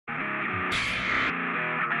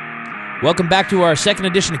Welcome back to our second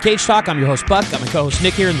edition of Cage Talk. I'm your host, Buck. Got my co-host,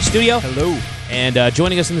 Nick, here in the studio. Hello. And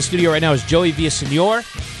joining us in the studio right now is Joey Villasenor.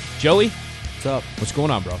 Joey? What's up? What's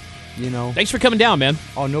going on, bro? Thanks for coming down, man.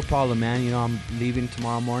 Oh, no problem, man. I'm leaving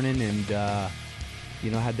tomorrow morning and,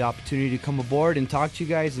 had the opportunity to come aboard and talk to you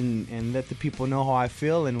guys and let the people know how I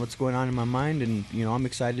feel and what's going on in my mind. And, I'm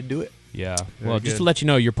excited to do it. Yeah. Very well, good. Just to let you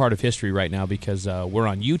know, you're part of history right now because we're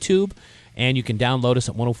on YouTube. And you can download us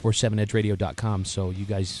at 1047edgeradio.com. So you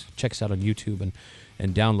guys check us out on YouTube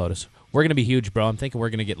and download us. We're going to be huge, bro. I'm thinking we're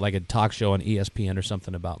going to get like a talk show on ESPN or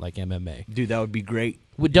something about like MMA. Dude, that would be great.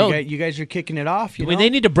 You guys are kicking it off. You know? They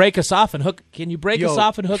need to break us off and hook. Can you break us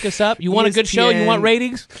off and hook us up? You want a good show? You want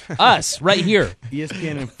ratings? Us right here.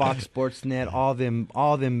 ESPN and Fox Sports Net, all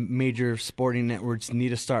them major sporting networks need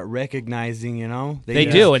to start recognizing. They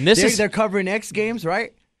do, and they're covering X Games,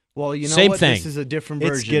 right? Well, Same what? Thing. This is a different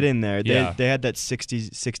version. It's get in there. Yeah. They had that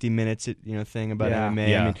 60 minutes thing about MMA.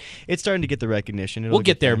 Yeah. I mean, it's starting to get the recognition. We'll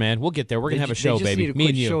get there, man. We'll get there. We're going to have a show, baby. Need to Me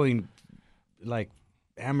and quit you. showing, like,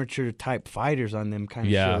 amateur-type figers on them kind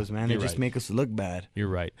of shows, man. They just make us look bad. You're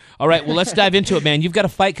right. All right, well, let's dive into it, man. You've got a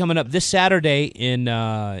fight coming up this Saturday in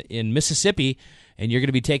Mississippi, and you're going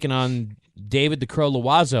to be taking on David the Crow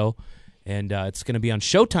Loiseau, and it's going to be on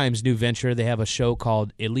Showtime's new venture. They have a show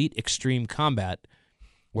called Elite Extreme Combat,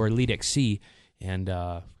 or Elite XC, and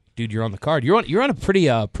dude, you're on the card. You're on a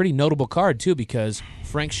pretty notable card too, because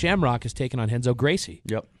Frank Shamrock is taking on Renzo Gracie.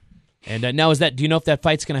 Yep. And now do you know if that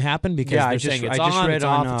fight's going to happen? Because I they're just saying it's read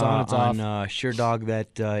on, on Sure Dog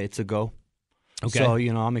that it's a go. Okay. So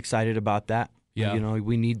I'm excited about that. Yeah.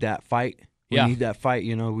 We need that fight. We need that fight.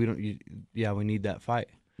 We need that fight.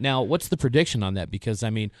 Now, what's the prediction on that? Because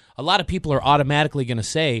a lot of people are automatically going to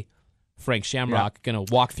say Frank Shamrock going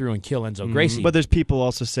to walk through and kill Renzo Gracie. But there's people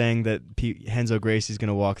also saying that Renzo Gracie's going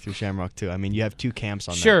to walk through Shamrock too. I mean, you have two camps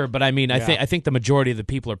on that. Sure, but I think the majority of the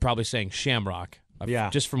people are probably saying Shamrock.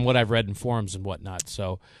 Yeah. Just from what I've read in forums and whatnot.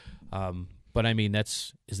 So, but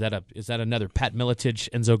is that another Pat Miletich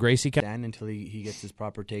Renzo Gracie kind? Stand until he gets his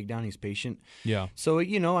proper takedown. He's patient. Yeah. So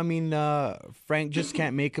Frank just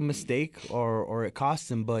can't make a mistake or it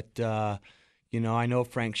costs him. But I know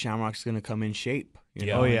Frank Shamrock's going to come in shape.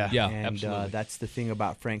 Oh, yeah. Yeah, and absolutely. That's the thing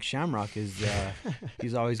about Frank Shamrock is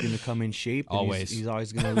he's always going to come in shape. And Always. He's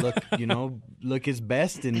always going to look his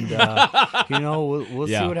best, and we'll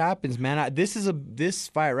see what happens, man. This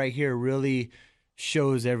fight right here really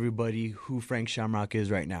shows everybody who Frank Shamrock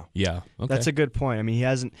is right now. Yeah, okay. That's a good point. I mean, he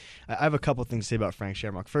hasn't. I have a couple things to say about Frank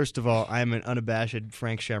Shamrock. First of all, I am an unabashed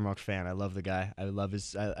Frank Shamrock fan. I love the guy. I love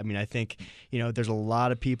his. I think there's a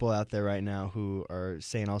lot of people out there right now who are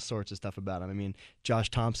saying all sorts of stuff about him. I mean,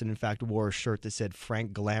 Josh Thompson, in fact, wore a shirt that said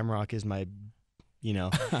 "Frank Glamrock is my."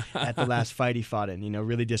 At the last fight he fought in,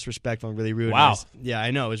 really disrespectful and really rude. Wow. Yeah,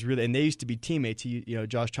 I know. It was really, and they used to be teammates.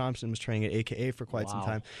 Josh Thompson was training at AKA for quite some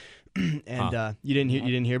time. And you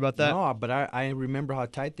didn't hear about that? No, but I remember how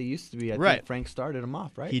tight they used to be. I think Frank started them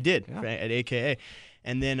off, right? He did Yeah. at AKA.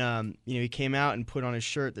 And then, he came out and put on his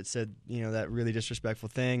shirt that said, that really disrespectful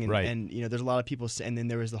thing. And, right. and there's a lot of people. And then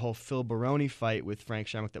there was the whole Phil Baroni fight with Frank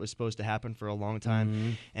Shamrock that was supposed to happen for a long time.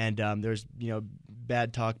 Mm-hmm. And there's,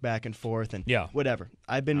 bad talk back and forth and whatever.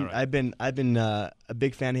 I've been a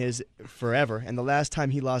big fan of his forever. And the last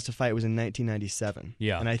time he lost a fight was in 1997.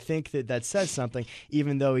 Yeah. And I think that says something.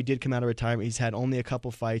 Even though he did come out of retirement, he's had only a couple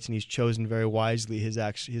fights and he's chosen very wisely his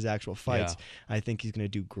actual fights. Yeah. I think he's going to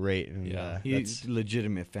do great. And, he's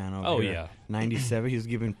legitimate fan over here. Yeah. 97. He's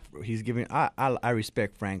giving. I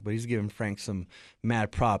respect Frank, but he's giving Frank some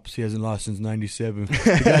mad props. He hasn't lost since 97.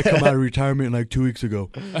 The guy come out of retirement like 2 weeks ago.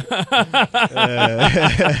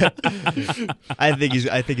 I think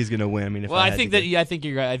he's going to win. I mean, I think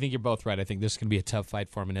you're right. I think you're both right. I think this is going to be a tough fight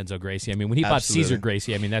for him and Renzo Gracie. I mean, when he fought Cesar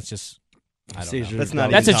Gracie, that's just. I don't know.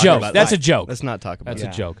 That's a joke. That's a joke. Let's not talk about That's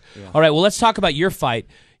that. a joke. Yeah. All right, well, let's talk about your fight.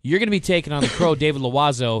 You're going to be taking on the Crow, David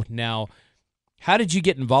Loiseau. Now, how did you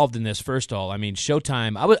get involved in this, first of all? I mean,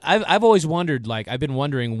 Showtime, I've always wondered, I've been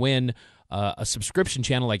wondering when a subscription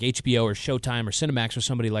channel like HBO or Showtime or Cinemax or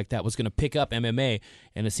somebody like that was going to pick up MMA,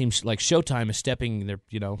 and it seems like Showtime is stepping,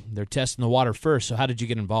 they're testing the water first. So how did you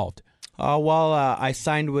get involved? I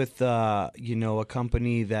signed with a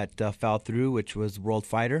company that fell through, which was World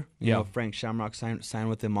Fighter. Frank Shamrock signed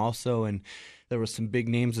with them also, and there were some big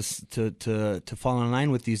names to fall in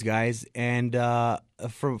line with these guys. And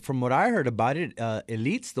from what I heard about it,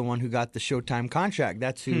 Elite's the one who got the Showtime contract.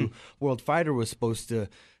 That's who World Fighter was supposed to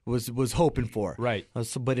was hoping for. Right.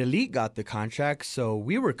 But Elite got the contract, so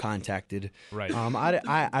we were contacted. Right.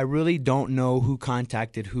 I really don't know who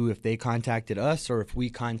contacted who, if they contacted us or if we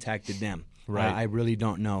contacted them. Right. I really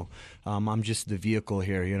don't know. I'm just the vehicle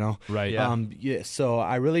here, you know. Right. Yeah. So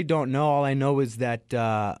I really don't know. All I know is that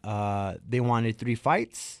they wanted 3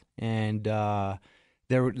 fights, and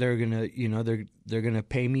they're gonna, you know, they're gonna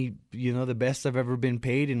pay me, you know, the best I've ever been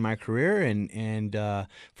paid in my career, and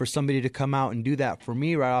for somebody to come out and do that for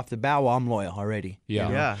me right off the bat, well, I'm loyal already. Yeah. You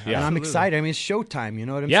know? Yeah. And I'm excited. I mean, it's showtime. You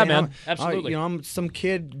know what I'm Yeah, saying? man. Absolutely. You know, I'm some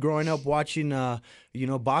kid growing up watching, you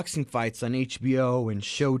know, boxing fights on HBO and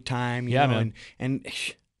Showtime. You Yeah, know, man. And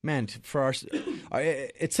man, for our,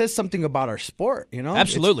 it says something about our sport. You know,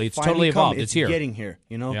 Absolutely. It's finally totally evolved. It's here. getting here.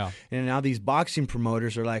 You know, Yeah. and now these boxing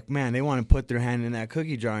promoters are like, man, they want to put their hand in that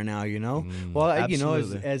cookie jar now. You know, well, you know,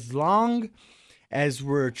 as long as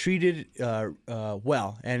we're treated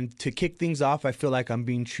well, and to kick things off, I feel like I'm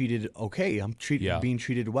being treated okay. I'm being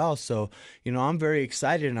treated well. So, you know, I'm very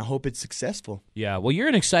excited, and I hope it's successful. Yeah, well, you're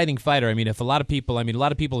an exciting fighter. I mean, a lot of people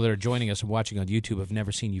that are joining us and watching on YouTube have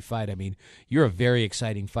never seen you fight. I mean, you're a very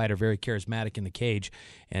exciting fighter, very charismatic in the cage.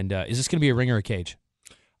 And is this going to be a ring or a cage?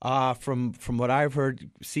 From what I've heard,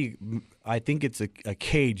 see, I think it's a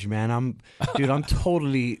cage, man. I'm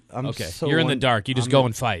totally. Okay, so you're in the dark. You just go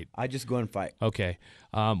and fight. I just go and fight. Okay.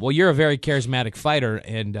 Well, you're a very charismatic fighter,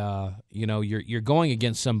 and you know, you're going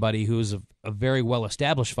against somebody who's a very well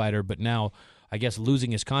established fighter, but now, I guess, losing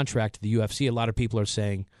his contract to the UFC. A lot of people are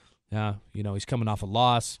saying, you know, he's coming off a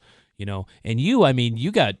loss. You know, and you, I mean,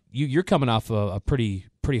 you're coming off a pretty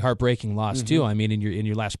heartbreaking loss too. I mean, in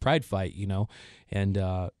your last Pride fight, you know, and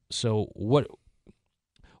so what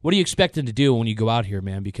are you expecting to do when you go out here,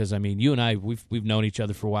 man? Because I mean, you and I, we've known each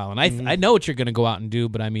other for a while, and I know what you're going to go out and do.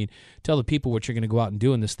 But I mean, tell the people what you're going to go out and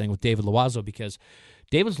do in this thing with David Loiseau, because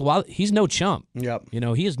David Loiseau, he's no chump. Yep. You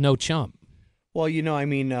know, he is no chump. Well, you know, I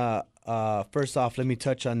mean, first off, let me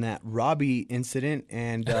touch on that Robbie incident,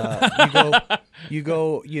 and you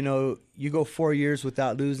go 4 years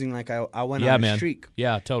without losing. Like I went on a streak.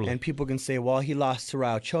 Yeah, totally. And people can say, well, he lost to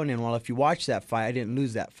Rao Chonin. Well, if you watch that fight, I didn't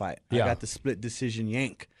lose that fight. Yeah. I got the split decision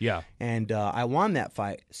yank. Yeah. And I won that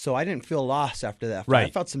fight, so I didn't feel lost after that fight. Right.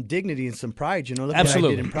 I felt some dignity and some pride. You know, look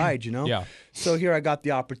Absolutely. what I did in Pride. You know. Yeah. So here I got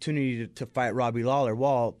the opportunity to fight Robbie Lawler.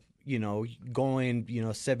 Well, you know, going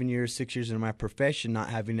 6 years into my profession, not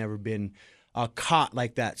having ever been caught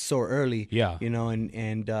like that so early. Yeah. You know,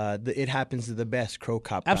 and it happens to the best. Crow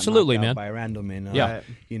Cop got Absolutely, knocked out man. by Randleman. Yeah.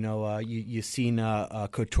 You know, you seen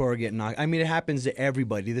Couture get knocked. I mean, it happens to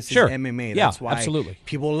everybody. This Sure. is MMA. Yeah, That's why absolutely.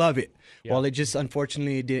 people love it. Yeah. Well, it just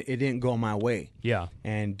unfortunately it didn't go my way. Yeah.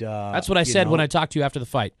 And That's what I said when I talked to you after the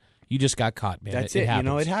fight. You just got caught, man. That's it happens.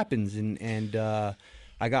 You know, it happens, and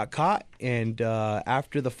I got caught, and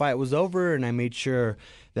after the fight was over, and I made sure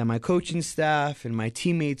that my coaching staff and my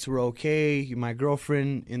teammates were okay, my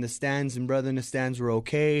girlfriend in the stands and brother in the stands were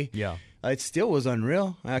okay. Yeah. It still was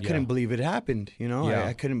unreal. I couldn't believe it happened. You know, Yeah.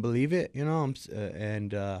 I couldn't believe it. You know,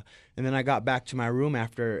 and then I got back to my room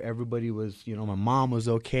after everybody was. You know, my mom was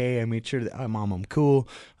okay. I made sure that, Mom, I'm cool.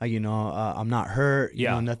 I'm not hurt. You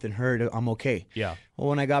Yeah. know, nothing hurt. I'm okay. Yeah. Well,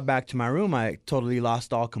 when I got back to my room, I totally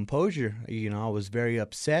lost all composure. You know, I was very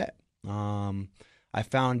upset. I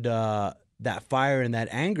found that fire and that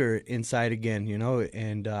anger inside again. You know,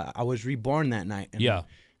 and I was reborn that night. And, Yeah.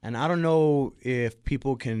 And I don't know if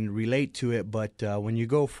people can relate to it, but when you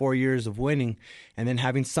go 4 years of winning and then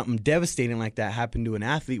having something devastating like that happen to an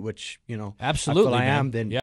athlete, which, you know, Absolutely, I feel I man. am, then Yeah.